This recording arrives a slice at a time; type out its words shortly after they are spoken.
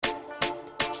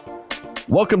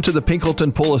Welcome to the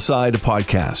Pinkleton Pull Aside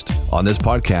podcast. On this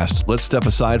podcast, let's step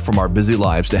aside from our busy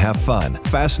lives to have fun,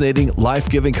 fascinating,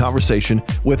 life-giving conversation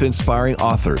with inspiring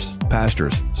authors,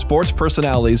 pastors, sports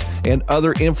personalities, and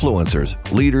other influencers,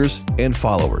 leaders, and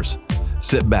followers.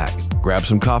 Sit back, grab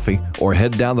some coffee, or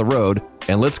head down the road,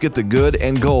 and let's get the good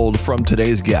and gold from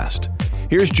today's guest.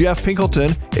 Here's Jeff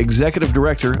Pinkleton, Executive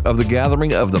Director of the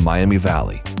Gathering of the Miami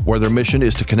Valley, where their mission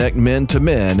is to connect men to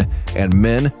men and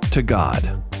men to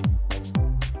God.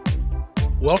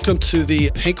 Welcome to the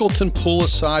Pinkleton Pull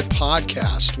Aside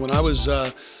podcast. When I was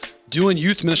doing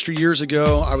youth ministry years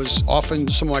ago, I was often,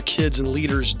 some of my kids and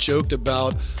leaders joked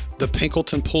about the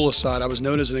Pinkleton Pull Aside. I was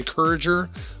known as an encourager,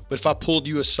 but if I pulled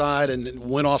you aside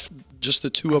and went off just the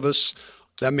two of us,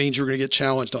 that means you're going to get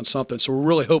challenged on something. So we're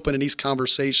really hoping in these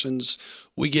conversations,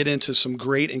 we get into some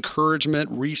great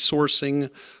encouragement, resourcing,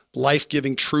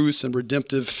 life-giving truths and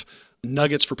redemptive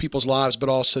nuggets for people's lives, but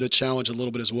also to challenge a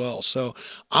little bit as well. So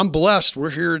I'm blessed.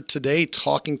 We're here today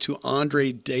talking to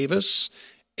Andre Davis,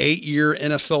 8-year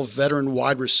NFL veteran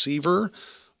wide receiver,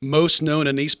 most known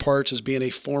in these parts as being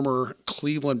a former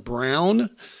Cleveland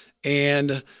Brown.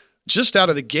 And just out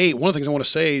of the gate, one of the things I want to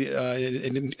say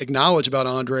and acknowledge about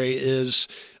Andre is,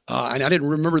 and I didn't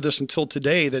remember this until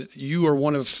today, that you are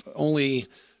one of only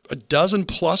a dozen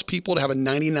plus people to have a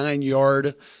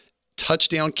 99-yard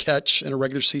touchdown catch in a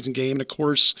regular season game. And of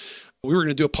course, we were going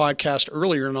to do a podcast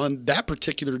earlier, and on that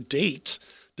particular date,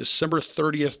 December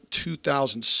 30th,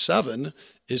 2007,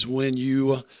 is when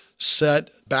you set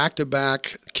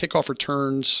back-to-back kickoff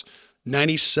returns,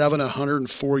 97,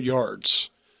 104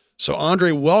 yards. So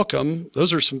Andre, welcome.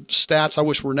 Those are some stats I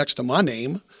wish were next to my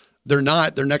name. They're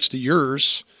not. They're next to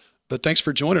yours. But thanks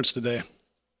for joining us today.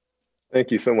 Thank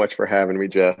you so much for having me,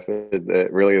 Jeff.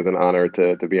 It really is an honor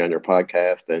to be on your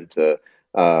podcast and to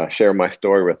share my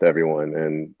story with everyone.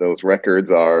 And those records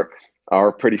are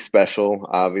pretty special.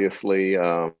 Obviously,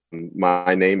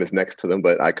 my name is next to them,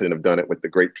 but I couldn't have done it with the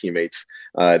great teammates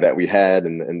that we had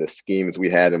and the schemes we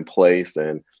had in place.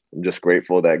 And I'm just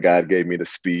grateful that God gave me the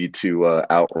speed to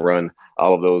outrun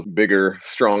all of those bigger,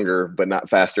 stronger, but not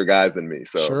faster guys than me.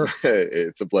 So sure.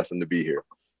 It's a blessing to be here.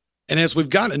 And as we've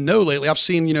gotten to know lately, I've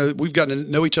seen, we've gotten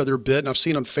to know each other a bit, and I've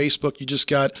seen on Facebook, you just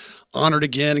got honored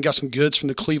again and got some goods from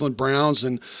the Cleveland Browns,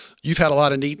 and you've had a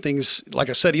lot of neat things, like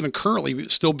I said, even currently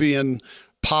still being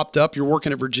popped up. You're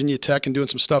working at Virginia Tech and doing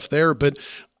some stuff there, but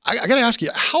I got to ask you,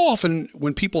 how often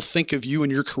when people think of you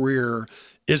and your career,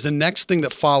 is the next thing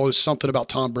that follows something about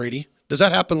Tom Brady? Does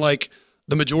that happen like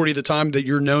the majority of the time that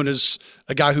you're known as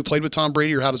a guy who played with Tom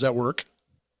Brady, or how does that work?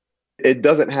 It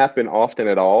doesn't happen often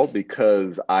at all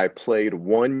because I played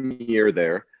 1 year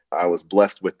there. I was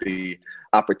blessed with the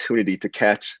opportunity to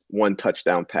catch one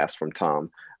touchdown pass from Tom.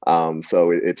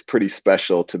 So it's pretty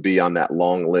special to be on that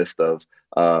long list of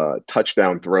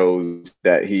touchdown throws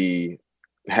that he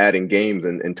had in games,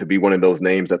 and to be one of those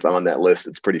names that's on that list,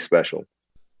 it's pretty special.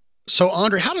 So,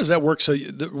 Andre, how does that work? So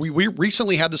we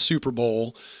recently had the Super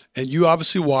Bowl, and you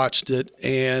obviously watched it,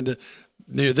 and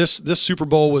this Super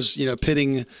Bowl was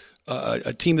pitting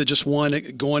a team that just won,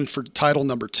 going for title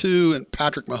number 2, and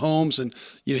Patrick Mahomes, and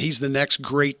he's the next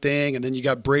great thing, and then you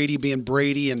got Brady being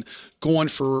Brady and going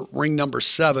for ring number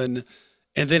 7,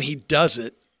 and then he does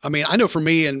it. I mean, I know for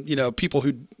me and people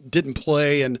who didn't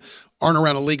play and aren't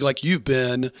around a league like you've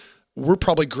been, we're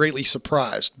probably greatly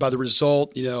surprised by the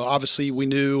result. Obviously we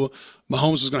knew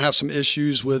Mahomes was going to have some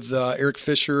issues with Eric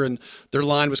Fisher, and their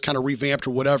line was kind of revamped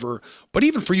or whatever. But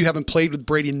even for you, having played with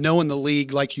Brady, knowing the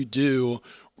league like you do,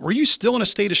 were you still in a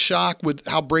state of shock with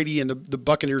how Brady and the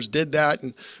Buccaneers did that,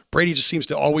 and Brady just seems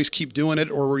to always keep doing it?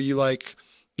 Or were you like,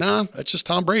 nah, that's just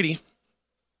Tom Brady?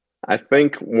 I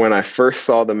think when I first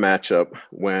saw the matchup,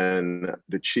 when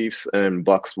the Chiefs and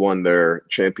Bucs won their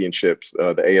championships,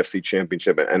 the AFC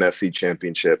Championship and NFC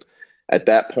Championship, at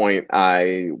that point,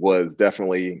 I was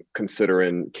definitely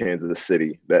considering Kansas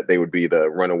City, that they would be the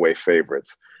runaway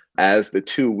favorites. As the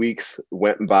 2 weeks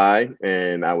went by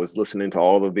and I was listening to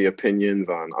all of the opinions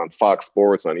on Fox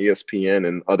Sports, on ESPN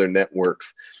and other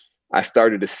networks, I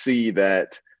started to see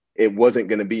that it wasn't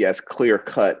going to be as clear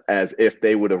cut as if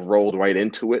they would have rolled right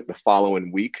into it the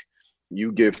following week.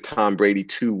 You give Tom Brady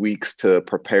 2 weeks to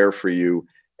prepare for you,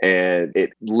 and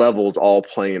it levels all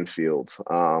playing fields.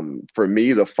 For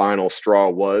me, the final straw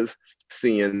was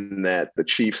seeing that the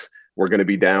Chiefs were going to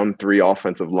be down 3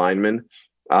 offensive linemen,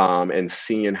 and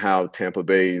seeing how Tampa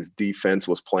Bay's defense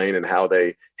was playing and how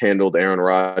they handled Aaron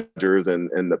Rodgers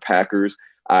and the Packers.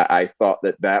 I thought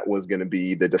that was going to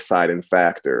be the deciding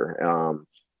factor.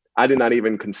 I did not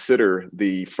even consider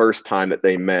the first time that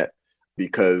they met,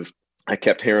 because I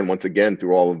kept hearing once again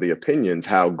through all of the opinions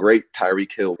how great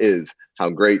Tyreek Hill is, how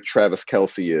great Travis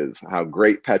Kelce is, how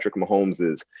great Patrick Mahomes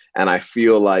is. And I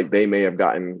feel like they may have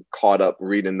gotten caught up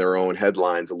reading their own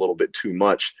headlines a little bit too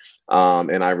much.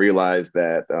 And I realized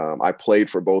that I played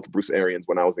for both Bruce Arians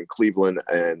when I was in Cleveland,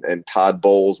 and Todd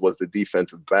Bowles was the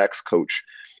defensive backs coach.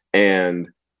 And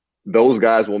those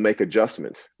guys will make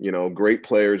adjustments. You know, great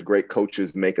players, great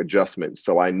coaches make adjustments.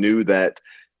 So I knew that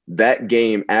that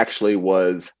game actually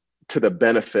was to the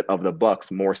benefit of the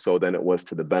Bucs more so than it was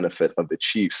to the benefit of the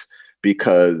Chiefs,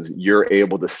 because you're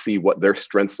able to see what their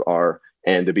strengths are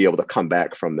and to be able to come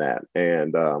back from that.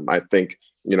 And I think,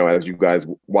 you know, as you guys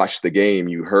watched the game,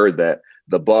 you heard that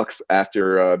the Bucs,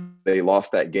 after they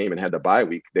lost that game and had the bye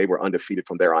week, they were undefeated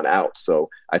from there on out. So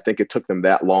I think it took them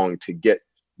that long to get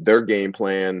their game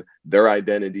plan, their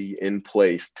identity in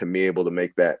place to be able to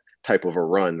make that type of a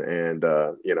run. And,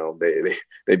 you know,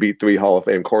 they beat 3 Hall of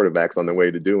Fame quarterbacks on their way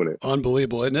to doing it.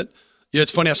 Unbelievable, isn't it? Yeah,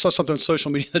 it's funny. I saw something on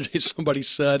social media the other day. Somebody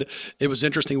said it was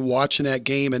interesting watching that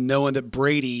game and knowing that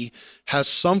Brady has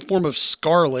some form of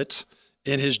scarlet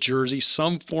in his jersey,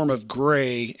 some form of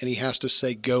gray, and he has to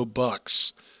say, "Go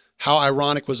Bucks." How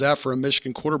ironic was that for a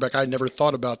Michigan quarterback? I never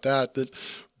thought about that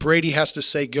Brady has to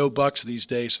say "Go Bucks" these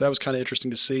days. So that was kind of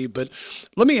interesting to see. But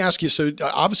let me ask you, so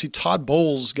obviously Todd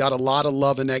Bowles got a lot of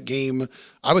love in that game.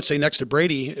 I would say next to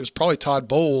Brady, it was probably Todd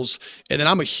Bowles. And then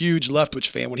I'm a huge Leftwich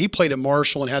fan. When he played at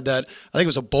Marshall and had that, I think it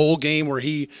was a bowl game where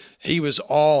he was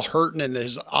all hurting and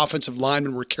his offensive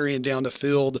linemen were carrying down the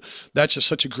field. That's just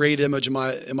such a great image in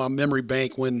my memory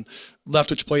bank when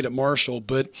Leftwich played at Marshall.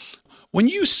 But when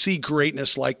you see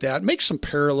greatness like that, make some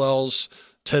parallels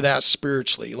to that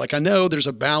spiritually. Like, I know there's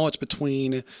a balance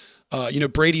between,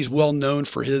 Brady's well known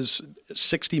for his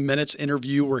 60 Minutes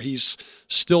interview where he's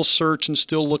still searching,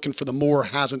 still looking for the more,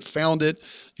 hasn't found it.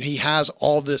 He has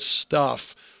all this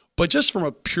stuff. But just from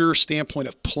a pure standpoint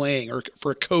of playing, or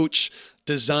for a coach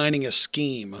designing a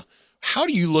scheme, how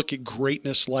do you look at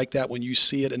greatness like that when you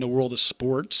see it in the world of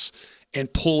sports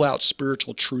and pull out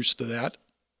spiritual truths to that?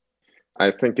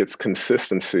 I think it's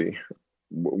consistency.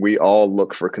 We all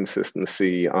look for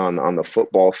consistency on the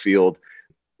football field.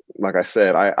 Like I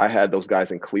said, I had those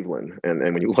guys in Cleveland. And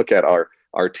when you look at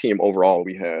our team overall,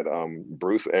 we had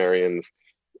Bruce Arians,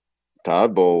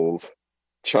 Todd Bowles,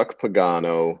 Chuck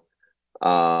Pagano,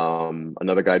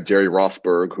 another guy, Jerry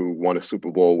Rossberg, who won a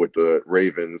Super Bowl with the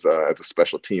Ravens as a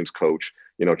special teams coach.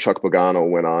 You know, Chuck Pagano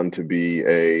went on to be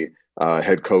a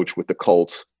head coach with the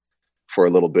Colts for a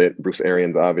little bit. Bruce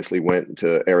Arians obviously went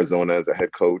to Arizona as a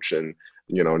head coach, and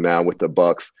you know, now with the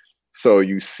Bucs. So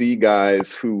you see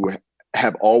guys who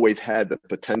have always had the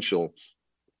potential,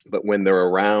 but when they're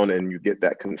around and you get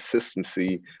that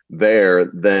consistency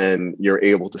there, then you're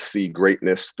able to see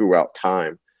greatness throughout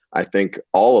time. I think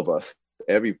all of us,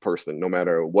 every person, no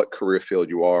matter what career field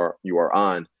you are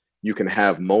on, you can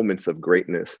have moments of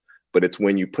greatness, but it's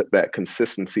when you put that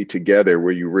consistency together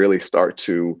where you really start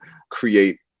to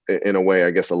create, in a way,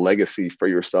 I guess, a legacy for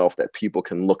yourself that people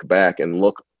can look back and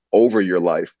look over your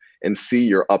life and see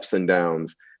your ups and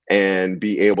downs and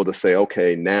be able to say,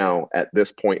 okay, now at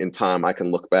this point in time, I can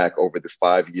look back over the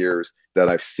 5 years that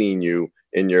I've seen you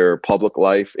in your public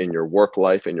life, in your work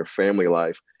life, in your family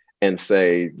life, and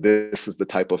say, this is the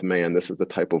type of man, this is the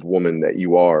type of woman that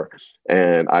you are.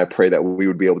 And I pray that we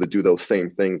would be able to do those same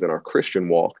things in our Christian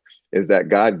walk, is that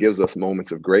God gives us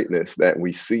moments of greatness, that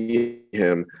we see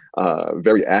him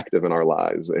very active in our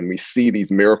lives. And we see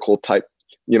these miracle type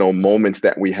moments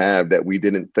that we have that we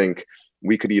didn't think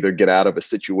we could either get out of a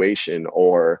situation,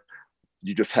 or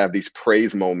you just have these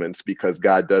praise moments because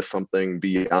God does something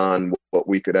beyond what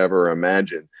we could ever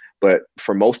imagine. But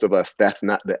for most of us, that's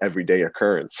not the everyday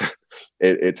occurrence.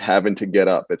 It's having to get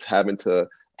up. It's having to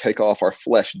take off our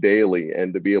flesh daily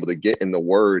and to be able to get in the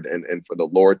word, and for the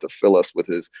Lord to fill us with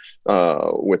his,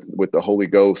 with the Holy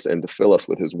Ghost, and to fill us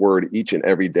with his word each and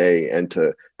every day, and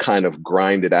to kind of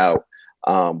grind it out.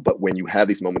 But when you have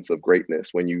these moments of greatness,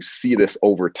 when you see this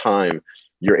over time,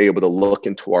 you're able to look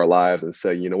into our lives and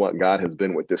say, you know what, God has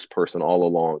been with this person all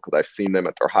along, because I've seen them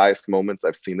at their highest moments.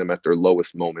 I've seen them at their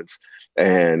lowest moments,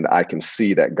 and I can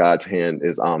see that God's hand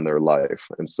is on their life.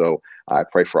 And so I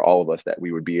pray for all of us that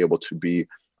we would be able to be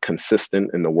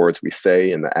consistent in the words we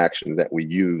say and the actions that we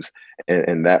use.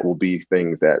 And that will be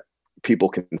things that people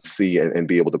can see and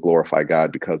be able to glorify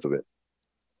God because of it.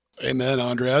 Amen,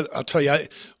 Andre. I'll tell you,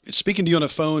 speaking to you on the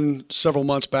phone several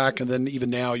months back, and then even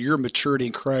now, your maturity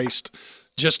in Christ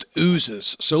just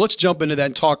oozes. So let's jump into that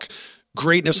and talk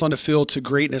greatness on the field to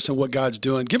greatness and what God's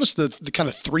doing. Give us the kind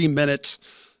of 3-minute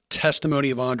testimony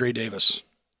of Andre Davis.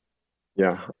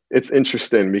 Yeah, it's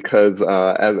interesting because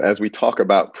as we talk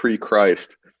about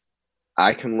pre-Christ,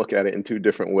 I can look at it in two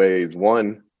different ways.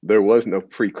 One, there was no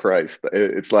pre-Christ.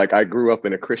 It's like I grew up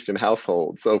in a Christian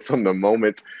household. So from the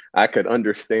moment I could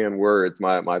understand words,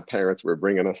 my parents were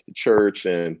bringing us to church,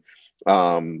 and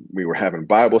we were having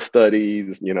Bible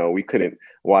studies. We couldn't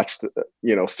watch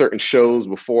certain shows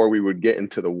before we would get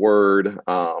into the Word.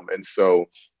 And so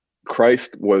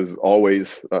Christ was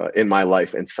always in my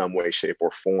life in some way, shape,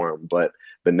 or form. But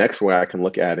the next way I can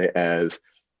look at it as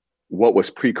what was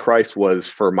pre-Christ was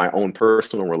for my own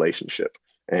personal relationship.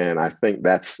 And I think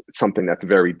that's something that's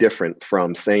very different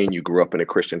from saying you grew up in a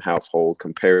Christian household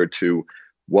compared to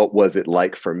what was it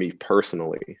like for me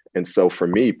personally. And so for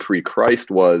me, pre-Christ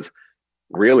was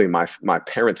really my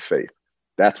parents' faith.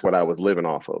 That's what I was living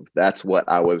off of. That's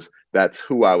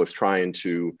who I was trying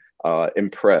to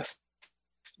impress.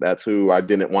 That's who I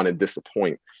didn't want to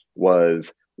disappoint,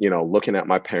 was looking at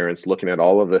my parents, looking at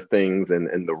all of the things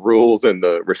and the rules and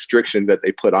the restrictions that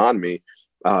they put on me,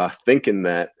 thinking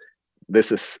that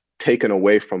this is taken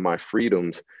away from my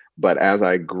freedoms. But as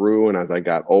I grew and as I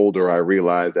got older, I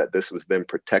realized that this was them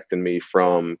protecting me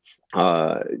from,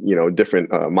 different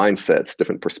mindsets,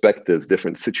 different perspectives,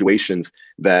 different situations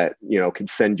that, could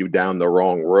send you down the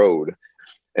wrong road.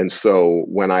 And so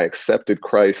when I accepted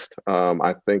Christ,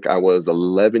 I think I was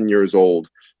 11 years old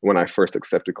when I first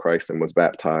accepted Christ and was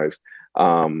baptized.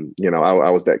 I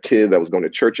was that kid that was going to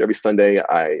church every Sunday.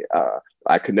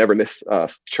 I could never miss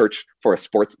church for a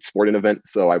sporting event.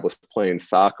 So I was playing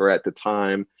soccer at the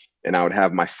time, and I would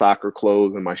have my soccer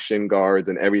clothes and my shin guards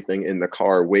and everything in the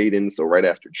car waiting. So right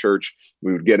after church,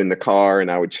 we would get in the car and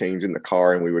I would change in the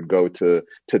car and we would go to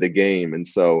the game. And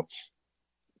so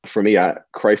for me,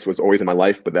 Christ was always in my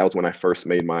life, but that was when I first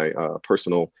made my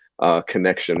personal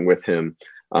connection with him.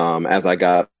 As I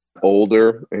got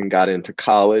older and got into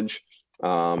college,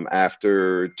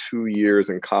 after 2 years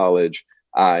in college,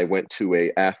 I went to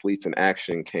a athletes in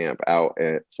action camp out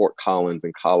at Fort Collins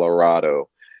in Colorado.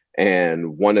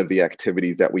 And one of the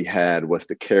activities that we had was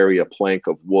to carry a plank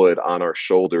of wood on our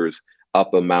shoulders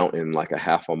up a mountain, like a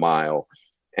half a mile.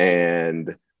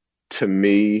 And to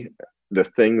me, the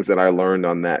things that I learned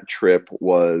on that trip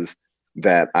was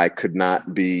that I could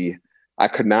not be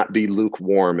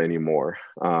lukewarm anymore,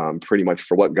 pretty much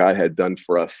for what God had done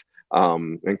for us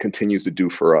and continues to do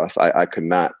for us. I could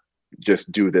not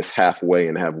just do this halfway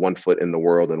and have 1 foot in the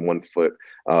world and 1 foot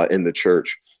in the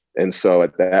church. And so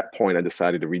at that point, I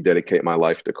decided to rededicate my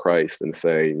life to Christ and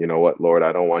say, you know what, Lord,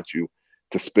 I don't want you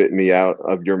to spit me out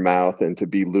of your mouth and to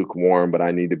be lukewarm, but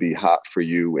I need to be hot for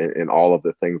you in all of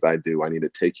the things I do. I need to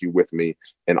take you with me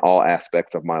in all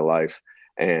aspects of my life.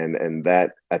 And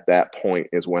that at that point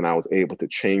is when I was able to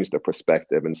change the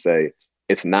perspective and say,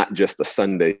 it's not just a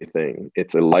Sunday thing.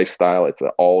 It's a lifestyle. It's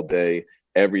an all day,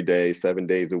 every day, 7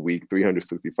 days a week,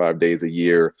 365 days a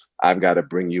year. I've got to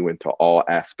bring you into all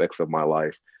aspects of my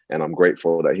life. And I'm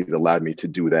grateful that he's allowed me to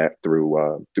do that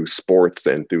through sports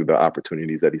and through the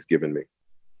opportunities that he's given me.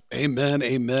 Amen,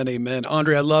 amen, amen.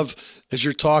 Andre, I love, as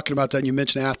you're talking about that, and you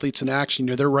mentioned athletes in action,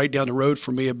 they're right down the road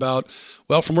from me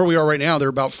from where we are right now, they're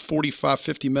about 45,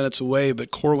 50 minutes away,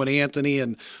 but Corwin Anthony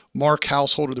and Mark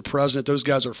Householder, the president, those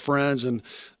guys are friends, and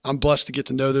I'm blessed to get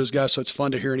to know those guys, so it's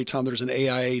fun to hear anytime there's an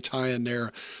AIA tie-in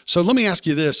there. So let me ask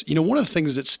you this. One of the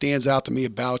things that stands out to me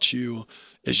about you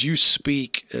as you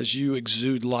speak, as you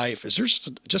exude life, is there's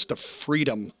just a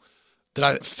freedom that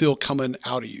I feel coming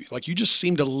out of you. Like you just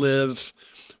seem to live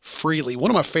freely.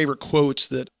 One of my favorite quotes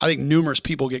that I think numerous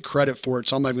people get credit for it,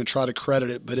 so I'm not even going to try to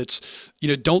credit it, but it's,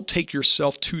 don't take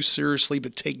yourself too seriously,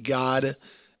 but take God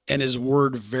and his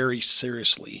word very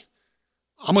seriously.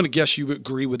 I'm going to guess you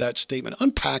agree with that statement.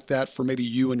 Unpack that for maybe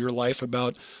you and your life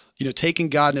about, taking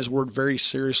God and his word very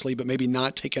seriously, but maybe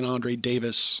not taking Andre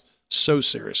Davis so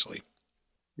seriously.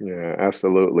 Yeah,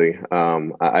 absolutely.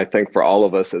 I think for all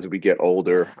of us as we get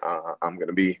older, I'm going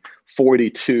to be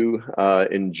 42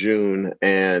 in June,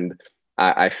 and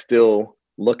I still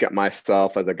look at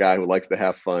myself as a guy who likes to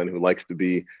have fun, who likes to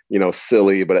be,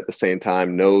 silly, but at the same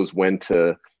time knows when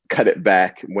to cut it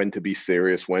back, when to be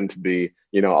serious, when to be,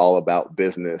 all about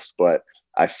business. But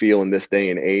I feel in this day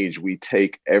and age, we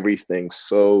take everything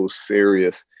so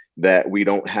serious that we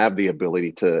don't have the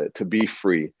ability to be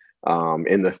free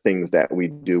in the things that we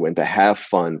do and to have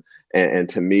fun. And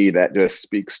to me, that just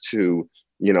speaks to,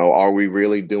 are we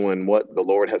really doing what the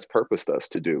Lord has purposed us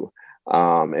to do?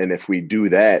 And if we do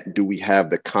that, do we have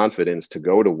the confidence to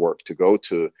go to work, to go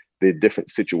to the different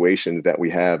situations that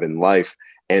we have in life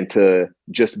and to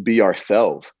just be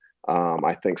ourselves?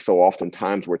 I think so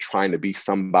oftentimes we're trying to be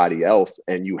somebody else,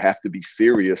 and you have to be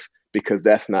serious because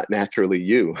that's not naturally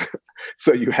you.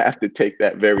 So you have to take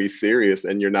that very serious,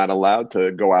 and you're not allowed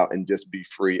to go out and just be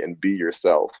free and be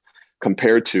yourself,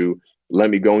 compared to let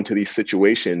me go into these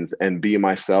situations and be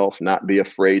myself, not be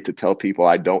afraid to tell people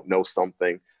I don't know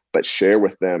something, but share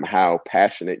with them how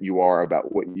passionate you are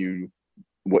about what you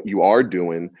are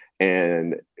doing,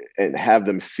 and have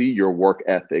them see your work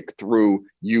ethic through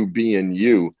you being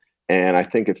you. And I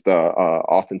think it's the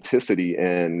authenticity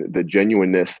and the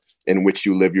genuineness in which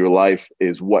you live your life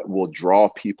is what will draw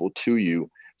people to you.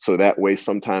 So that way,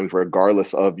 sometimes,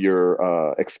 regardless of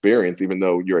your experience, even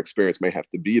though your experience may have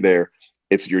to be there,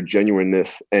 it's your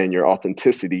genuineness and your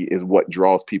authenticity is what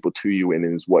draws people to you, and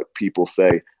is what people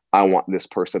say, I want this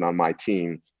person on my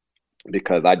team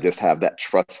because I just have that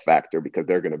trust factor, because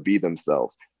they're going to be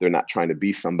themselves. They're not trying to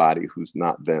be somebody who's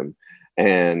not them.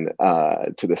 And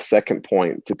to the second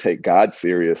point, to take God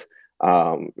serious,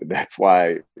 that's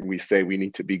why we say we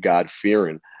need to be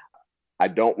God-fearing. I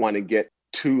don't want to get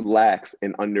too lax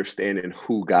in understanding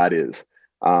who God is.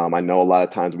 I know a lot of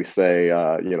times we say,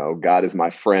 God is my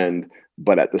friend,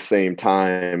 but at the same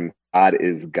time, God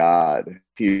is God.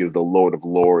 He is the Lord of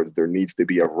Lords. There needs to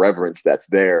be a reverence that's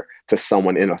there to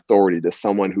someone in authority, to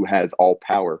someone who has all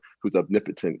power, who's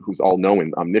omnipotent, who's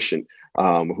all-knowing, omniscient,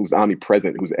 who's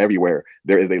omnipresent, who's everywhere.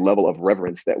 There is a level of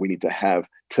reverence that we need to have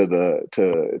to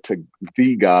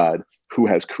the God who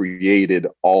has created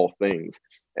all things.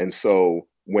 And so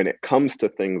when it comes to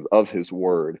things of his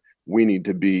word, we need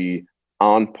to be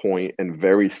on point and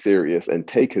very serious, and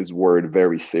take his word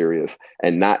very serious,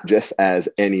 and not just as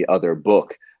any other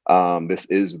book. This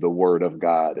is the word of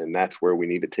God, and that's where we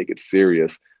need to take it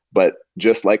serious. But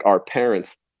just like our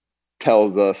parents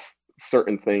tells us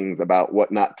certain things about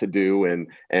what not to do,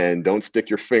 and don't stick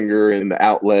your finger in the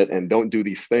outlet, and don't do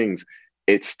these things,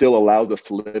 it still allows us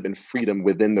to live in freedom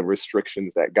within the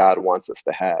restrictions that God wants us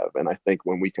to have. And I think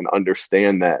when we can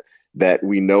understand that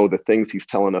we know the things he's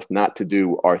telling us not to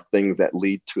do are things that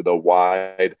lead to the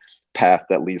wide path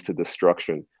that leads to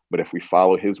destruction. But if we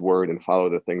follow his word and follow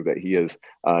the things that he has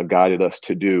guided us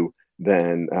to do,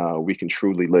 then we can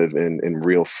truly live in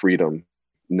real freedom,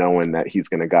 knowing that he's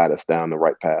going to guide us down the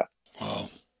right path. Wow.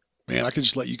 Man, I could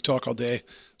just let you talk all day.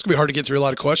 It's going to be hard to get through a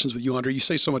lot of questions with you, Andre. You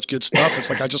say so much good stuff. It's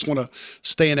like I just want to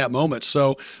stay in that moment.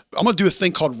 So I'm going to do a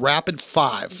thing called Rapid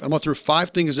Five. I'm going to throw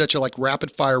 5 things at you, like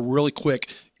rapid fire, really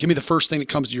quick. Give me the first thing that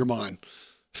comes to your mind.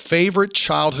 Favorite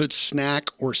childhood snack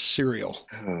or cereal?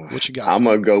 What you got? I'm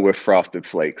going to go with Frosted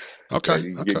Flakes. Okay.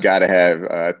 You got to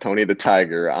have Tony the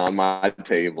Tiger on my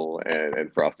table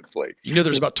and Frosted Flakes.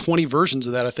 There's about 20 versions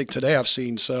of that, I think, today I've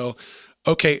seen. So,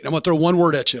 okay, I'm going to throw one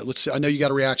word at you. Let's see. I know you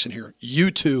got a reaction here.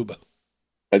 YouTube.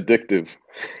 Addictive.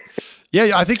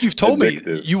 Yeah, I think you've told Addictive.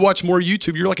 me you watch more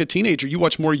YouTube. You're like a teenager. You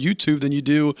watch more YouTube than you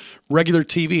do regular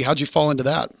TV. How'd you fall into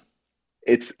that?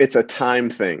 It's a time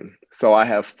thing. So I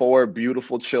have 4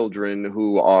 beautiful children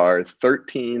who are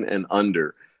 13 and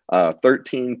under,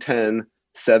 13, 10,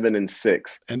 7, and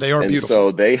 6. And they are beautiful.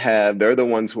 So they're the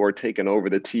ones who are taking over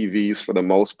the TVs for the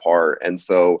most part. And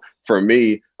so for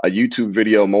me, a YouTube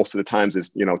video most of the times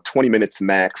is, 20 minutes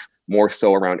max, more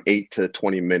so around 8 to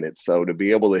 20 minutes. So to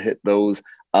be able to hit those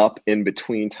up in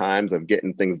between times of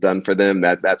getting things done for them,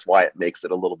 that's why it makes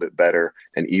it a little bit better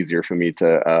and easier for me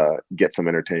to get some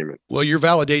entertainment. Well, you're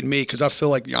validating me, because I feel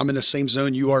like I'm in the same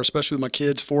zone you are, especially with my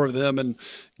kids, 4 of them, and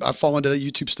I fall into that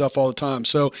YouTube stuff all the time.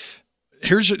 So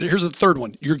here's the third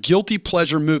one. Your guilty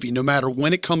pleasure movie, no matter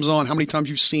when it comes on, how many times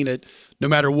you've seen it, no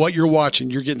matter what you're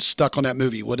watching, you're getting stuck on that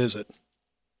movie. What is it?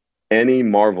 Any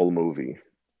Marvel movie.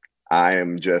 I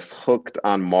am just hooked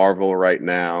on Marvel right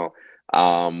now.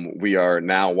 We are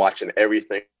now watching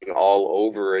everything all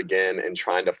over again and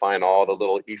trying to find all the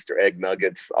little Easter egg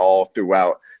nuggets all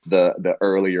throughout the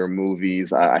earlier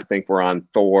movies. I think we're on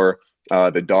Thor,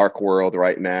 the Dark World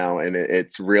right now. And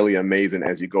it's really amazing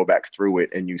as you go back through it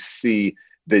and you see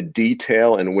the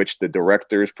detail in which the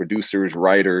directors, producers,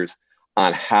 writers,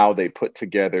 on how they put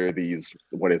together these,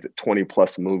 20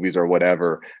 plus movies or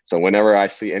whatever. So whenever I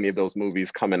see any of those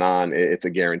movies coming on, it's a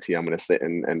guarantee I'm going to sit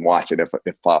and watch it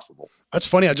if possible. That's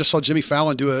funny. I just saw Jimmy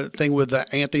Fallon do a thing with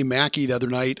Anthony Mackie the other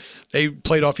night. They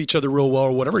played off each other real well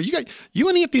or whatever. You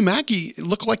and Anthony Mackie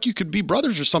look like you could be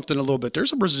brothers or something a little bit.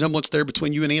 There's a resemblance there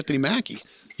between you and Anthony Mackie.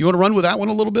 You want to run with that one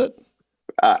a little bit?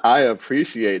 I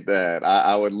appreciate that.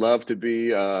 I would love to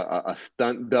be a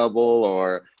stunt double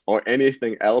or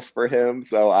anything else for him.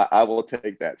 So I will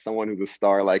take that. Someone who's a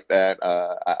star like that,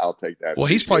 I'll take that. Well,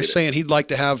 he's probably saying he'd like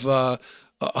to have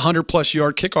 100+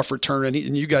 yard kickoff return, and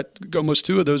you got almost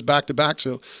 2 of those back to back.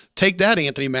 So take that,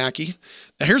 Anthony Mackie.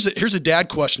 Now here's a dad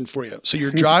question for you. So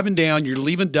you're driving down, you're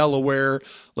leaving Delaware.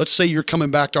 Let's say you're coming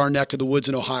back to our neck of the woods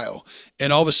in Ohio,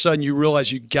 and all of a sudden you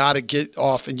realize you got to get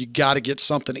off and you got to get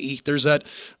something to eat. There's that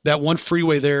one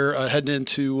freeway there heading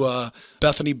into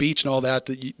Bethany Beach and all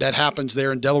that happens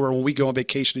there in Delaware when we go on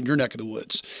vacation in your neck of the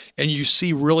woods, and you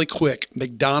see really quick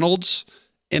McDonald's,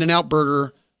 In-N-Out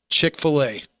Burger,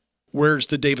 Chick-fil-A. Where's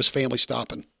the Davis family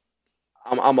stopping?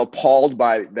 I'm appalled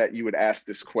by that you would ask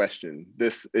this question.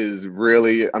 This is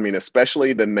really,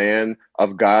 especially the man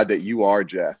of God that you are,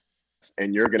 Jeff.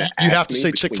 And you're going to ask You have to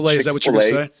say Chick-fil-A. Is that what you're going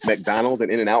to say? McDonald's and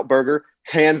In-N-Out Burger.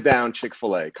 Hands down,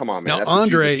 Chick-fil-A. Come on, man. Now, That's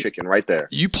Andre, the chicken right there.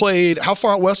 You played, how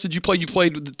far out west did you play? You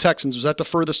played with the Texans. Was that the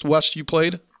furthest west you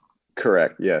played?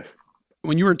 Correct, yes.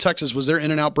 When you were in Texas, was there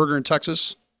In-N-Out Burger in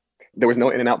Texas? There was no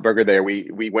In-N-Out Burger there.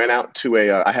 We went out to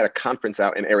I had a conference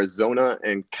out in Arizona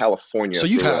and California. So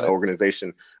you've had an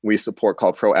organization we support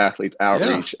called Pro Athletes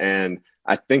Outreach. Yeah. And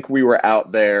I think we were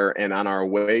out there, and on our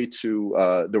way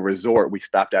to the resort, we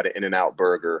stopped at an In-N-Out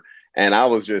Burger. And I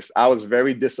was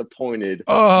very disappointed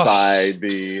by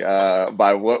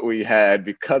what we had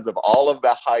because of all of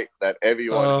the hype that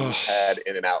everyone had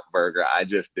In-N-Out Burger. I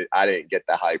didn't get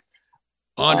the hype.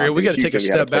 Andre, we got to take a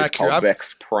step back here.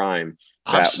 Vex Prime.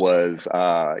 That was,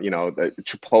 the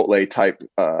Chipotle type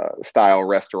style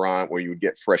restaurant where you would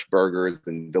get fresh burgers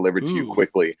and delivered to you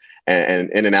quickly. And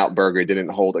In-N-Out Burger didn't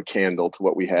hold a candle to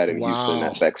what we had in Houston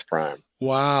at Vex Prime.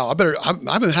 Wow.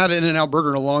 I haven't had an In-N-Out Burger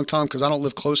in a long time because I don't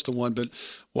live close to one, but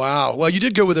wow. Well, you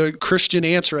did go with a Christian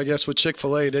answer, I guess, with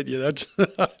Chick-fil-A, didn't you? That's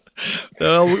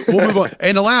we'll move on.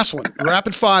 And the last one,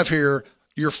 rapid fire here.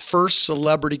 Your first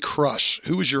celebrity crush.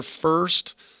 Who was your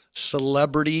first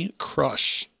celebrity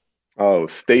crush? Oh,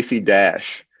 Stacey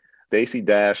Dash. Stacey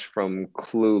Dash from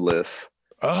Clueless.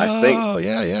 Oh,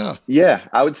 yeah. Yeah,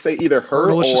 I would say either her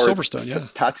or Silverstone, yeah.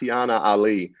 Tatiana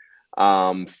Ali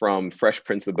from Fresh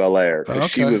Prince of Bel-Air. Okay.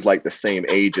 She was like the same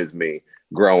age as me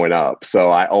growing up. So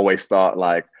I always thought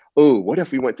like, ooh, what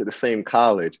if we went to the same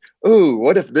college? Ooh,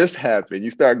 what if this happened?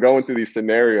 You start going through these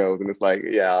scenarios and it's like,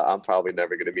 yeah, I'm probably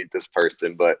never going to meet this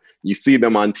person. But you see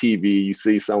them on TV, you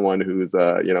see someone who's,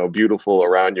 beautiful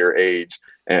around your age.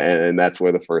 And that's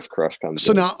where the first crush comes in.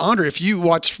 So now, Andre, if you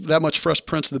watch that much Fresh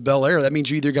Prince of the Bel-Air, that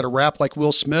means you either got to rap like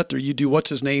Will Smith or you do what's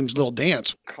his name's little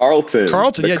dance? Carlton.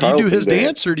 Yeah. Do you do his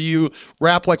dance or do you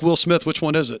rap like Will Smith? Which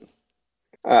one is it?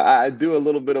 I do a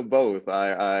little bit of both.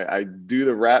 I do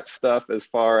the rap stuff as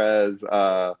far as,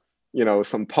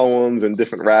 some poems and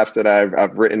different raps that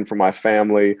I've written for my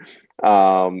family.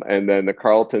 And then the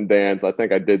Carlton dance, I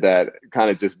think I did that kind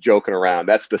of just joking around.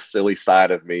 That's the silly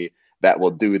side of me that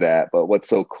will do that. But what's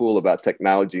so cool about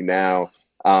technology now,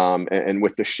 and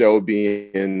with the show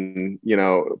being,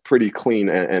 pretty clean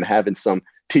and having some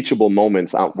teachable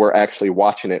moments, we're actually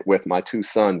watching it with my 2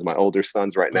 sons, my older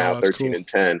sons right now, 13 cool. and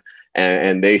 10.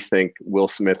 And they think Will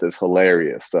Smith is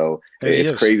hilarious. So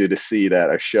it's crazy to see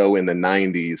that a show in the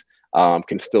 90s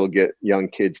can still get young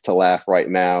kids to laugh right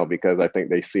now because I think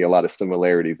they see a lot of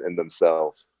similarities in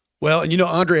themselves. Well, and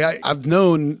Andre, I've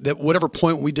known that whatever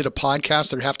point we did a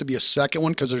podcast, there'd have to be a second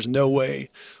one because there's no way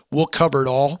we'll cover it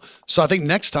all. So I think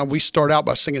next time we start out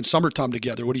by singing Summertime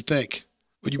together. What do you think?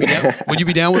 Would you be down? Would you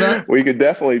be down with that? We could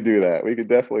definitely do that.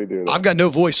 I've got no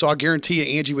voice, so I'll guarantee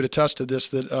you, Angie would attest to this,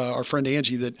 that our friend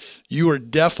Angie, that you are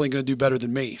definitely going to do better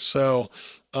than me. So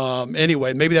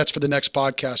anyway, maybe that's for the next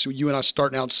podcast. You and I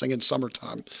starting out singing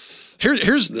Summertime.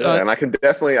 Here's and I can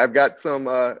definitely. I've got some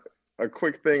a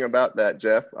quick thing about that,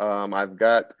 Jeff. I've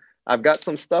got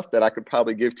some stuff that I could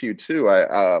probably give to you too.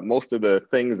 Most of the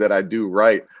things that I do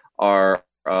write are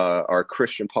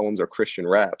Christian poems or Christian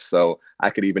rap. So I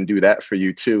could even do that for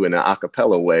you too in an a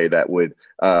cappella way that would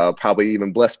probably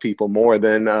even bless people more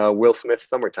than Will Smith's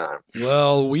Summertime.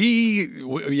 Well, we're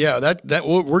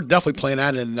definitely playing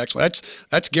that in the next one.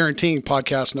 That's guaranteeing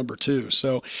podcast number 2.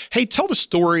 So, hey, tell the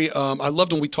story. I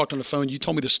loved when we talked on the phone. You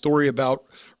told me the story about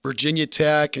Virginia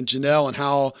Tech and Janelle and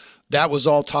how that was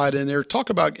all tied in there. Talk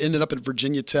about ending up at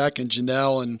Virginia Tech and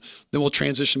Janelle, and then we'll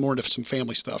transition more into some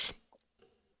family stuff.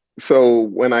 So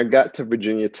when I got to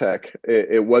Virginia Tech,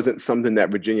 it wasn't something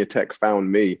that Virginia Tech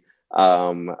found me.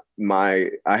 I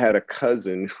had a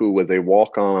cousin who was a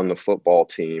walk-on on the football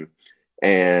team,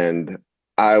 and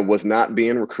I was not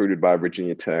being recruited by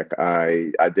Virginia Tech.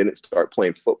 I didn't start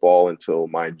playing football until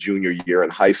my junior year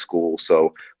in high school.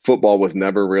 So football was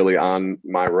never really on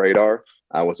my radar.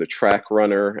 I was a track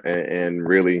runner and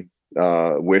really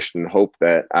wished and hoped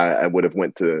that I would have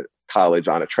went to college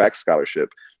on a track scholarship.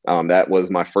 That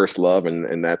was my first love,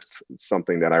 and that's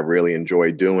something that I really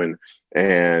enjoy doing.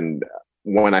 And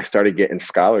when I started getting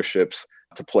scholarships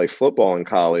to play football in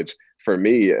college, for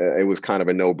me, it was kind of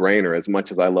a no-brainer. As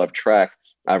much as I love track,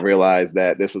 I realized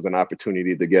that this was an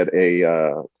opportunity to get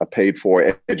a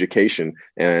paid-for education,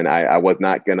 and I was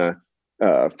not gonna,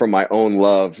 from my own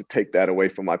love, take that away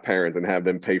from my parents and have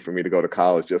them pay for me to go to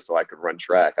college just so I could run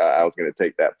track. I was going to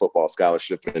take that football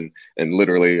scholarship and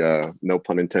literally, no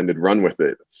pun intended, run with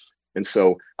it. And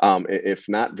so, if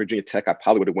not Virginia Tech, I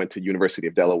probably would have went to University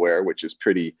of Delaware, which is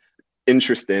pretty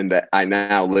interesting that I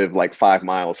now live like 5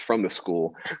 miles from the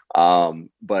school.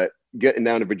 But getting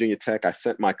down to Virginia Tech, I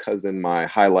sent my cousin my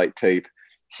highlight tape.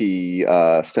 He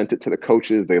sent it to the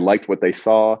coaches. They liked what they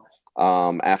saw.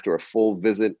 After a full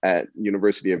visit at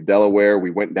University of Delaware, we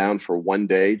went down for one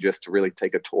day just to really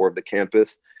take a tour of the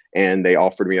campus, and they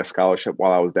offered me a scholarship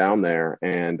while I was down there.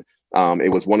 And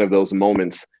it was one of those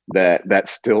moments that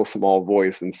still small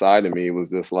voice inside of me was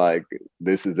just like,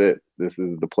 this is it. This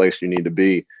is the place you need to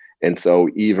be. And so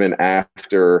even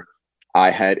after I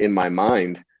had in my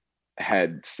mind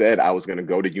had said I was going to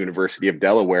go to University of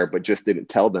Delaware, but just didn't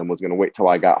tell them, was going to wait till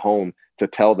I got home to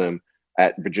tell them,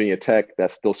 at Virginia Tech,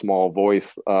 that still small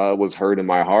voice was heard in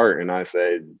my heart. And I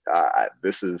said, I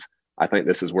think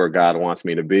this is where God wants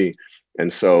me to be.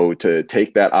 And so to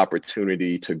take that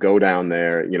opportunity to go down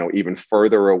there, even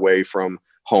further away from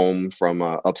home, from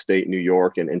upstate New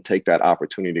York, and take that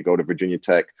opportunity to go to Virginia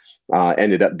Tech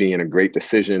ended up being a great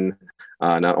decision.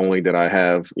 Not only did I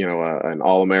have, an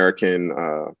All-American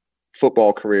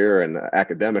football career and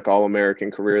academic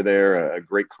All-American career there, a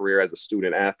great career as a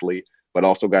student athlete, but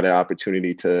also got an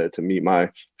opportunity to meet my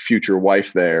future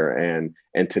wife there,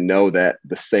 and to know that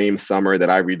the same summer that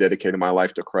I rededicated my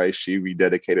life to Christ, she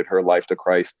rededicated her life to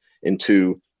Christ in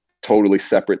two totally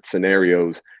separate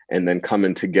scenarios, and then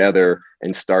coming together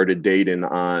and started dating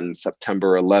on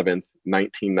September 11th,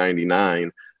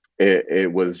 1999.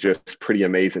 It was just pretty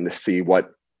amazing to see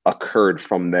what occurred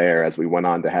from there as we went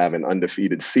on to have an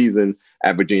undefeated season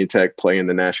at Virginia Tech, playing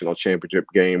the national championship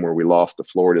game where we lost to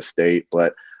Florida State.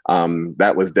 But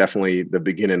that was definitely the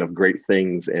beginning of great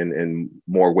things in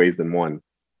more ways than one.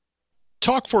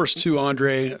 Talk for us too,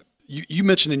 Andre. You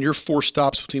mentioned in your 4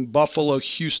 stops between Buffalo,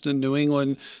 Houston, New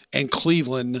England, and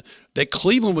Cleveland, that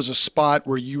Cleveland was a spot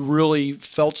where you really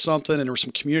felt something and there was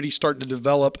some community starting to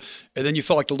develop. And then you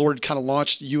felt like the Lord kind of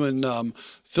launched you and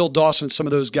Phil Dawson and some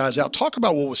of those guys out. Talk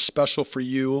about what was special for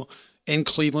you in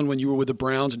Cleveland when you were with the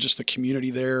Browns and just the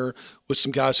community there with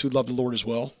some guys who loved the Lord as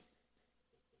well.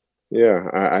 Yeah,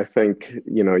 I think,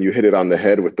 you hit it on the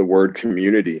head with the word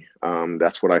community.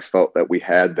 That's what I felt that we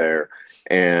had there.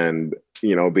 And,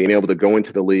 being able to go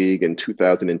into the league in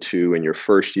 2002, in your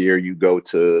first year, you go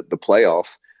to the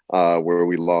playoffs where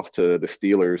we lost to the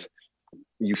Steelers.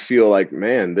 You feel like,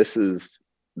 man, this is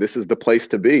the place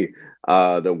to be.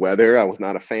 The weather, I was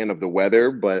not a fan of the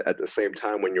weather, but at the same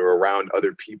time, when you're around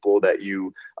other people that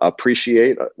you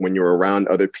appreciate, when you're around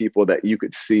other people that you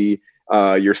could see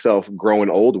yourself growing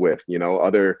old with,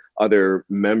 other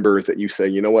members that you say,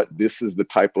 you know what, this is the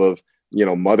type of,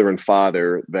 mother and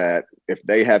father that if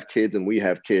they have kids and we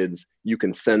have kids, you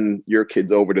can send your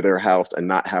kids over to their house and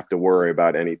not have to worry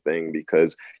about anything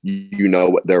because you know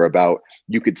what they're about.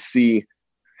 You could see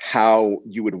how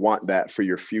you would want that for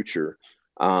your future.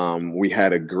 We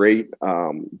had a great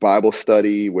Bible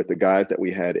study with the guys that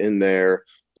we had in there.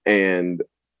 And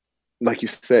like you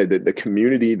said, the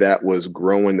community that was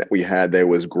growing that we had there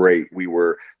was great. We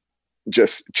were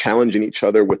just challenging each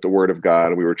other with the word of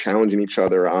God. We were challenging each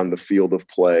other on the field of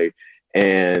play.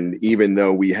 And even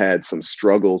though we had some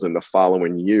struggles in the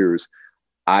following years,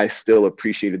 I still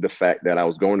appreciated the fact that I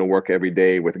was going to work every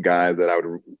day with guys that I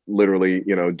would literally,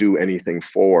 do anything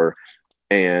for.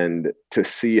 And to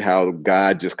see how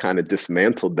God just kind of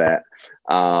dismantled that,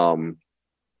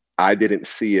 I didn't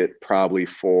see it probably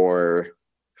for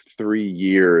 3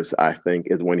 years, I think,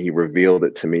 is when he revealed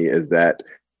it to me, is that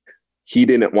he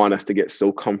didn't want us to get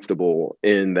so comfortable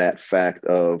in that fact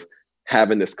of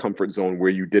having this comfort zone where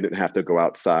you didn't have to go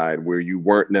outside, where you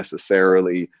weren't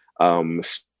necessarily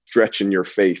stretching your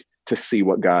faith to see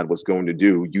what God was going to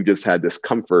do. You just had this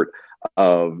comfort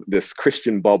of this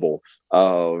Christian bubble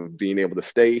of being able to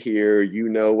stay here. You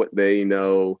know what they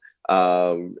know.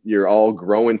 You're all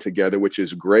growing together, which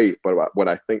is great. But what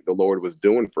I think the Lord was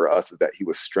doing for us is that he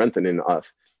was strengthening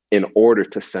us in order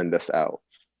to send us out,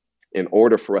 in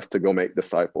order for us to go make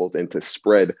disciples and to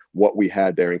spread what we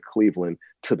had there in Cleveland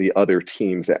to the other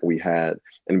teams that we had.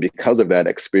 And because of that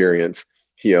experience,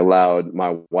 he allowed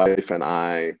my wife and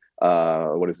I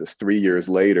 3 years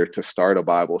later, to start a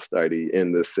Bible study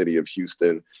in the city of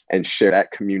Houston and share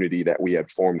that community that we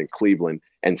had formed in Cleveland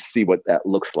and see what that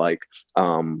looks like,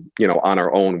 on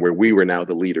our own, where we were now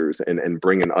the leaders and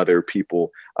bringing other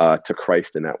people to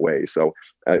Christ in that way. So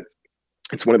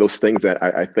it's one of those things that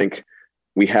I think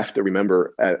we have to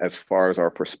remember as far as our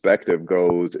perspective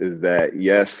goes, is that,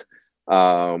 yes,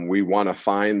 we want to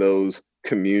find those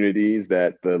communities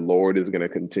that the Lord is going to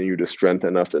continue to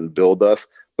strengthen us and build us,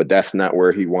 but that's not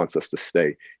where he wants us to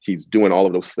stay. He's doing all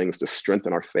of those things to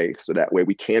strengthen our faith, so that way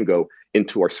we can go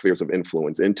into our spheres of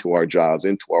influence, into our jobs,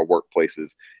 into our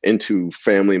workplaces, into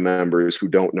family members who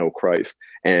don't know Christ.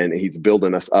 And he's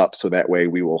building us up so that way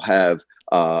we will have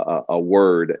a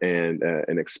word and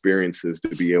experiences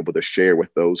to be able to share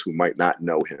with those who might not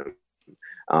know him.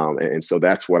 And so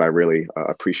that's what I really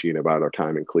appreciate about our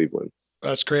time in Cleveland.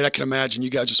 That's great. I can imagine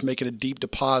you guys just making a deep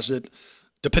deposit,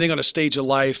 depending on a stage of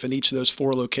life in each of those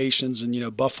 4 locations,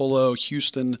 and Buffalo,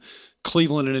 Houston,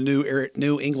 Cleveland in a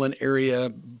New England area,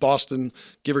 Boston,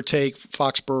 give or take,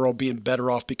 Foxborough being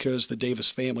better off because the Davis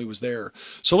family was there.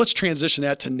 So let's transition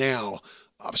that to now.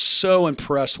 I was so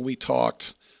impressed when we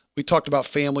talked. We talked about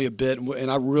family a bit,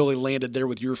 and I really landed there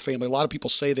with your family. A lot of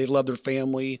people say they love their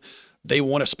family. They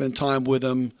want to spend time with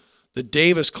them. The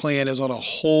Davis clan is on a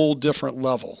whole different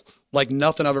level, like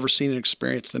nothing I've ever seen and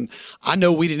experienced. And I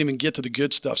know we didn't even get to the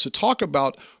good stuff. So talk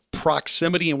about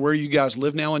proximity and where you guys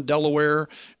live now in Delaware.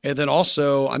 And then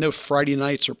also, I know Friday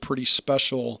nights are pretty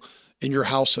special in your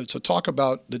household. So talk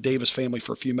about the Davis family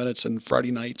for a few minutes and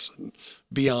Friday nights and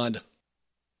beyond.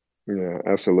 Yeah,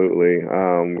 absolutely.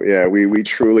 We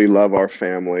truly love our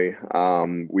family.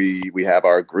 We have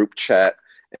our group chat,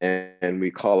 and we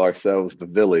call ourselves the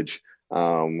Village,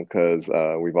 because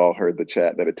we've all heard the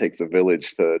chat that it takes a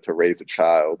village to raise a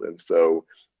child. And so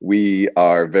we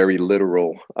are very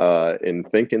literal in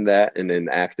thinking that and then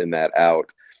acting that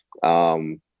out.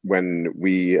 When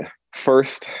we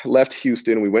first left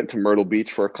Houston, we went to Myrtle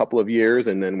Beach for a couple of years,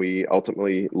 and then we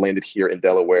ultimately landed here in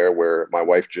Delaware, where my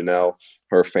wife, Janelle,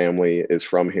 her family is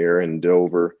from here in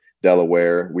Dover,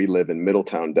 Delaware. We live in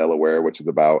Middletown, Delaware, which is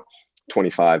about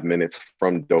 25 minutes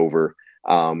from Dover.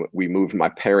 We moved my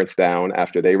parents down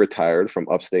after they retired from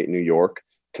upstate New York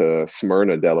to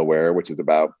Smyrna, Delaware, which is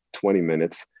about 20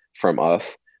 minutes from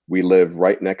us. We live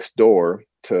right next door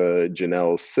to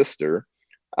Janelle's sister.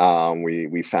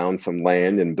 We found some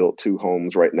land and built 2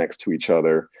 homes right next to each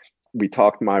other. We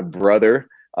talked my brother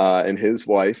and his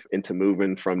wife into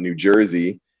moving from New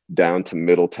Jersey down to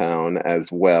Middletown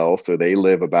as well. So they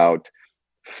live about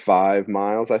 5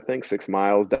 miles, I think, 6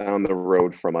 miles down the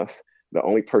road from us. The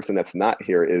only person that's not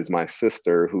here is my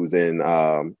sister, who's in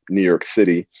New York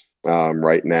City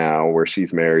right now, where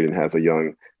she's married and has a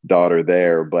young daughter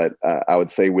there. But I would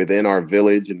say within our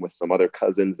village and with some other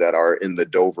cousins that are in the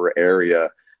Dover area,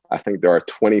 I think there are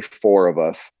 24 of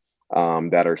us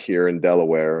that are here in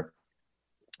Delaware.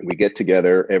 We get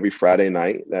together every Friday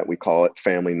night, that we call it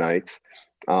family nights.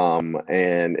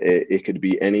 And it could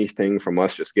be anything from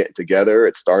us just getting together.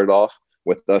 It started off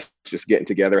with us just getting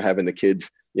together, having the kids,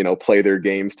 play their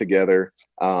games together,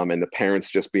 and the parents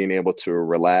just being able to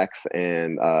relax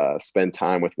and spend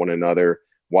time with one another,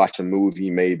 watch a movie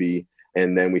maybe.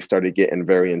 And then we started getting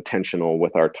very intentional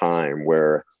with our time,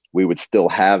 where we would still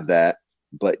have that,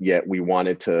 but yet we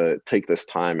wanted to take this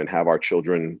time and have our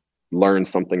children learn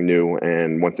something new.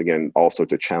 And once again, also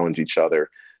to challenge each other.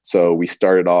 So we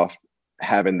started off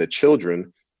having the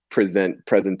children present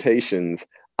presentations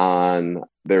on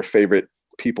their favorite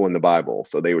people in the Bible.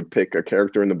 So they would pick a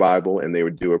character in the Bible and they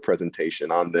would do a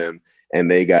presentation on them. And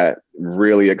they got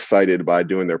really excited by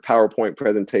doing their PowerPoint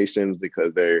presentations,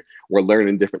 because they were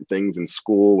learning different things in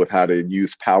school with how to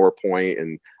use PowerPoint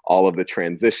and all of the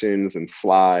transitions and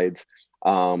slides.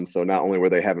 So not only were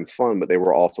they having fun, but they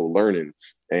were also learning.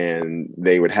 And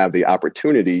they would have the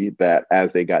opportunity that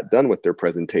as they got done with their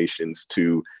presentations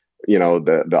to,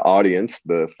 the audience,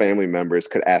 the family members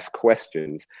could ask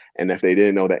questions. And if they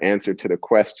didn't know the answer to the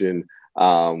question,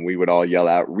 we would all yell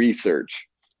out research,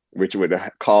 which would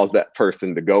cause that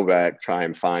person to go back, try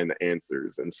and find the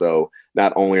answers. And so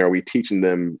not only are we teaching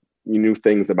them new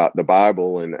things about the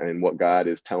Bible and what God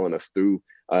is telling us through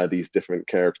these different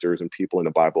characters and people in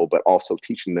the Bible, but also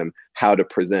teaching them how to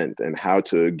present and how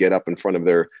to get up in front of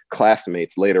their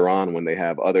classmates later on when they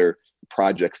have other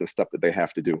projects and stuff that they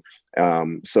have to do.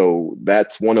 So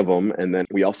that's one of them. And then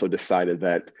we also decided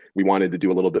that we wanted to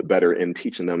do a little bit better in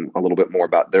teaching them a little bit more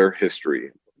about their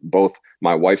history. Both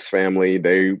my wife's family,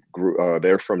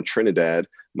 they're from Trinidad.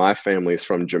 My family is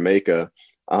from Jamaica.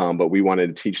 but we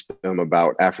wanted to teach them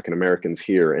about African Americans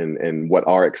here and what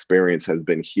our experience has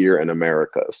been here in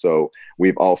America. So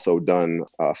we've also done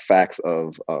facts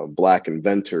of Black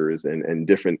inventors and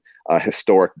different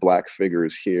historic Black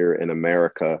figures here in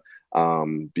America,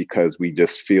 because we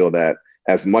just feel that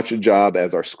as much a job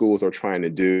as our schools are trying to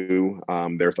do,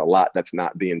 there's a lot that's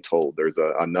not being told. There's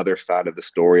another side of the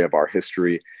story of our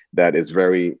history that is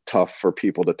very tough for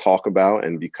people to talk about.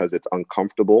 And because it's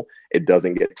uncomfortable, it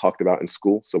doesn't get talked about in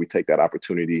school. So we take that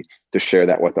opportunity to share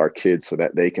that with our kids so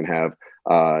that they can have,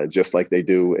 just like they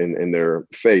do in their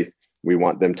faith, we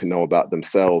want them to know about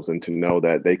themselves and to know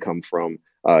that they come from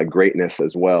greatness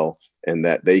as well, and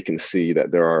that they can see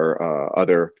that there are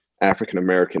other African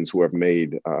Americans who have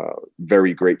made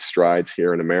very great strides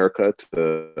here in America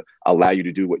to allow you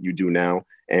to do what you do now.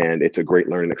 And it's a great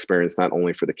learning experience, not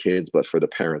only for the kids, but for the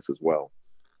parents as well.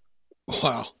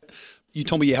 Wow. You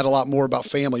told me you had a lot more about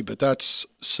family, but that's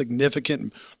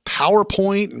significant.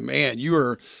 PowerPoint, man, you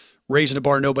are raising a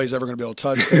bar nobody's ever going to be able to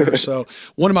touch there. So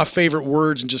one of my favorite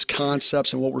words and just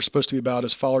concepts and what we're supposed to be about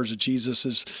as followers of Jesus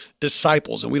is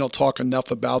disciples. And we don't talk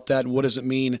enough about that. And what does it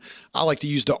mean? I like to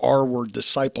use the R word,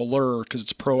 discipler, because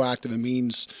it's proactive. It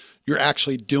means you're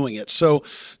actually doing it. So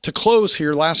to close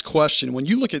here, last question. When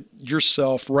you look at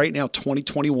yourself right now,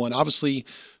 2021, obviously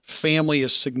family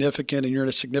is significant and you're in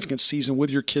a significant season with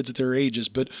your kids at their ages.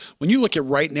 But when you look at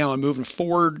right now and moving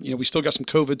forward, we still got some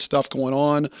COVID stuff going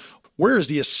on. Where is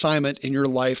the assignment in your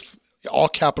life, all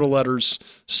capital letters,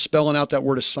 spelling out that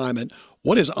word assignment?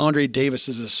 What is Andre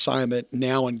Davis's assignment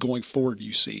now and going forward, do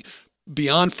you see?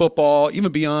 Beyond football,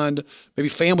 even beyond maybe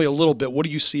family a little bit, what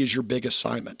do you see as your big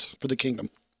assignment for the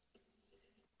kingdom?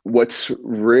 What's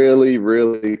really,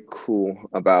 really cool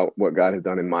about what God has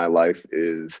done in my life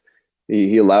is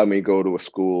he allowed me to go to a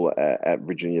school at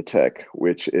Virginia Tech,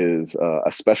 which is a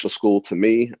special school to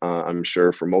me. I'm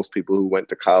sure for most people who went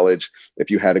to college, if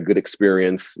you had a good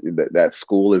experience, that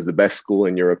school is the best school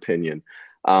in your opinion.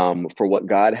 For what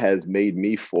God has made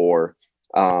me for,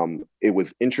 it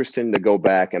was interesting to go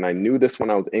back. And I knew this when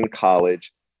I was in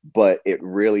college, but it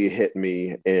really hit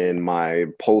me in my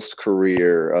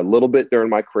post-career, a little bit during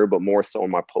my career, but more so in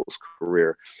my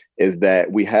post-career, is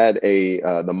that we had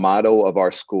the motto of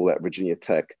our school at Virginia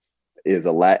Tech is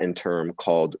a Latin term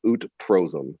called ut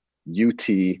prosum,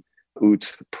 U-T,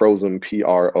 ut prosum,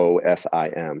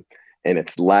 P-R-O-S-I-M. And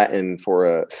it's Latin for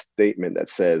a statement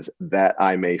that says, that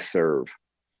I may serve.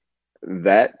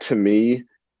 That to me,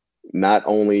 not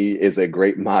only is a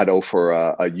great motto for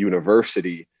a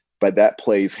university, but that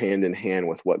plays hand in hand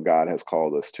with what God has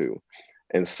called us to.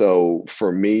 And so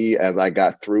for me, as I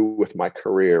got through with my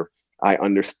career, I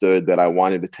understood that I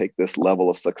wanted to take this level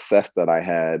of success that I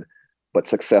had, but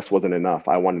success wasn't enough.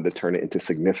 I wanted to turn it into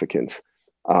significance.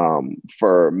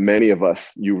 For many of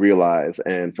us, you realize,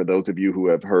 and for those of you who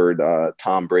have heard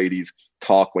Tom Brady's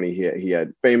talk when he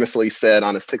had famously said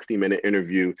on a 60-minute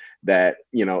interview that,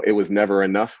 it was never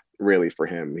enough really for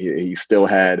him. He still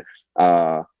had,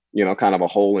 kind of a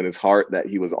hole in his heart that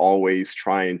he was always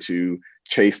trying to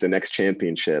chase the next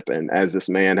championship. And as this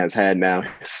man has had now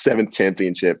his 7th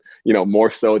championship,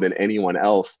 more so than anyone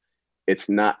else, it's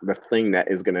not the thing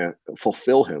that is going to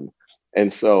fulfill him.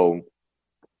 And so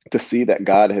to see that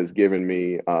God has given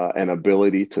me an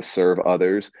ability to serve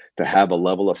others, to have a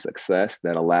level of success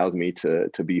that allows me to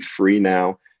be free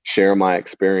now, share my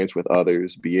experience with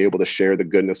others, be able to share the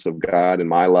goodness of God in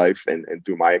my life and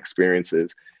through my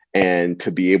experiences, and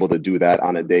to be able to do that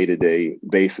on a day-to-day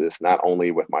basis, not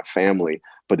only with my family,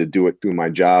 but to do it through my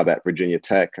job at Virginia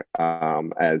Tech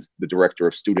as the Director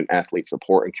of Student Athlete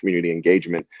Support and Community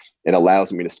Engagement. It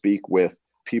allows me to speak with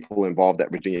people involved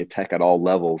at Virginia Tech at all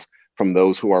levels, from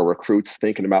those who are recruits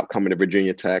thinking about coming to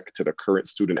Virginia Tech, to the current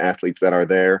student athletes that are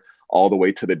there, all the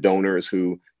way to the donors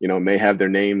who, may have their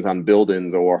names on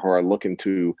buildings or who are looking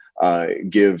to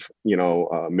give,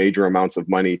 major amounts of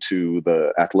money to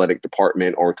the athletic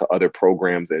department or to other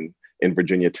programs in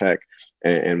Virginia Tech.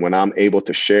 And when I'm able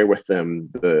to share with them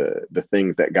the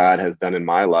things that God has done in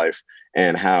my life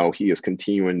and how he is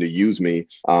continuing to use me,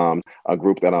 a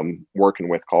group that I'm working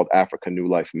with called Africa New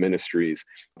Life Ministries,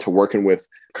 to working with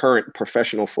current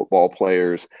professional football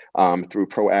players through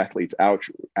Pro Athletes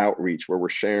Outreach, where we're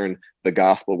sharing the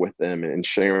gospel with them and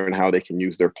sharing how they can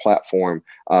use their platform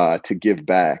to give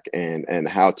back and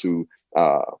how to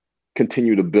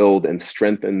continue to build and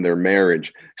strengthen their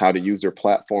marriage, how to use their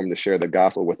platform to share the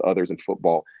gospel with others in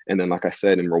football. And then, like I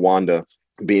said, in Rwanda,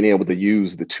 being able to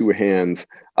use the two hands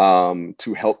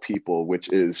to help people, which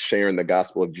is sharing the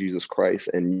gospel of Jesus Christ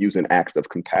and using acts of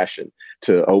compassion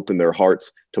to open their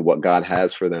hearts to what God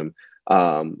has for them.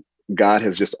 God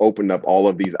has just opened up all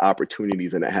of these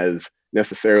opportunities, and it has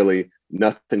necessarily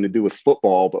nothing to do with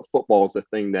football, but football is the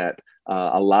thing that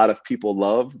a lot of people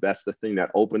love. That's the thing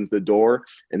that opens the door.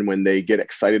 And when they get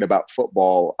excited about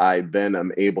football, I then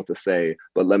am able to say,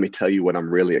 but let me tell you what I'm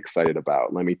really excited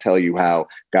about. Let me tell you how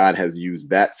God has used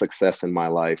that success in my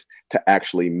life to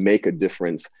actually make a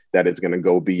difference that is going to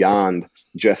go beyond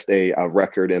just a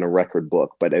record in a record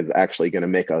book, but is actually going to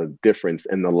make a difference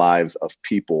in the lives of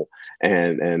people.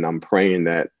 And I'm praying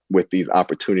that with these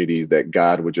opportunities that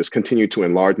God would just continue to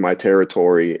enlarge my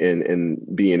territory in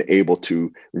being able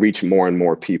to reach more and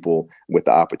more people with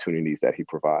the opportunities that he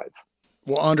provides.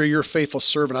 Well, Andre, you're a faithful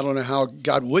servant. I don't know how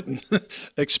God wouldn't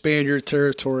expand your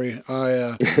territory.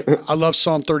 I love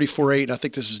Psalm 34:8, and I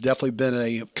think this has definitely been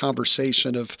a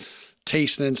conversation of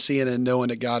tasting and seeing and knowing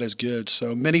that God is good.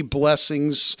 So many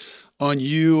blessings on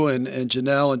you and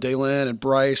Janelle and Daylin and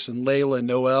Bryce and Layla and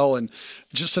Noel. And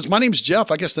just since my name's Jeff,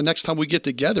 I guess the next time we get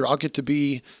together, I'll get to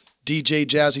be DJ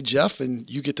Jazzy Jeff and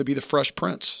you get to be the Fresh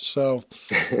Prince. So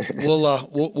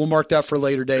we'll mark that for a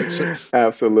later date. So,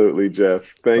 absolutely, Jeff.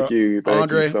 Thank you. Thank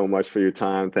Andre, you so much for your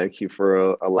time. Thank you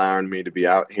for allowing me to be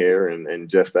out here and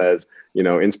just as,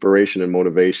 inspiration and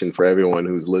motivation for everyone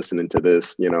who's listening to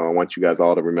this. I want you guys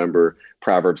all to remember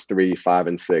Proverbs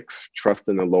 3:5-6. Trust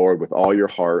in the Lord with all your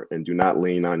heart and do not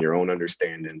lean on your own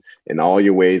understanding. In all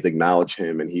your ways, acknowledge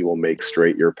him and he will make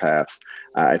straight your paths.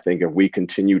 I think if we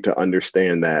continue to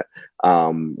understand that,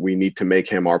 we need to make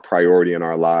him our priority in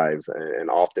our lives. And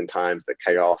oftentimes the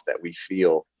chaos that we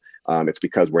feel, it's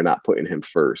because we're not putting him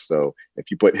first. So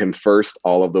if you put him first,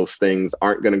 all of those things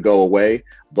aren't going to go away,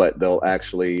 but they'll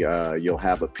actually, you'll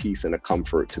have a peace and a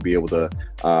comfort to be able to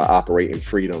operate in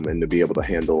freedom and to be able to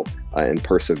handle and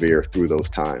persevere through those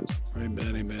times.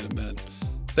 Amen, amen, amen.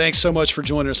 Thanks so much for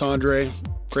joining us, Andre.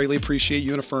 Greatly appreciate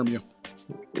you and affirm you.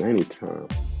 Anytime.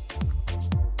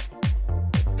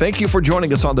 Thank you for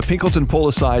joining us on the Pinkleton Pull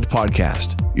Aside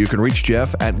podcast. You can reach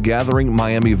Jeff at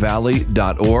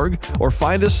gatheringmiamivalley.org or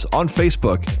find us on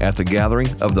Facebook at the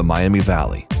Gathering of the Miami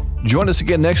Valley. Join us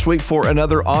again next week for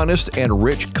another honest and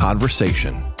rich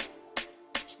conversation.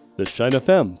 The Shine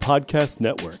FM Podcast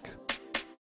Network.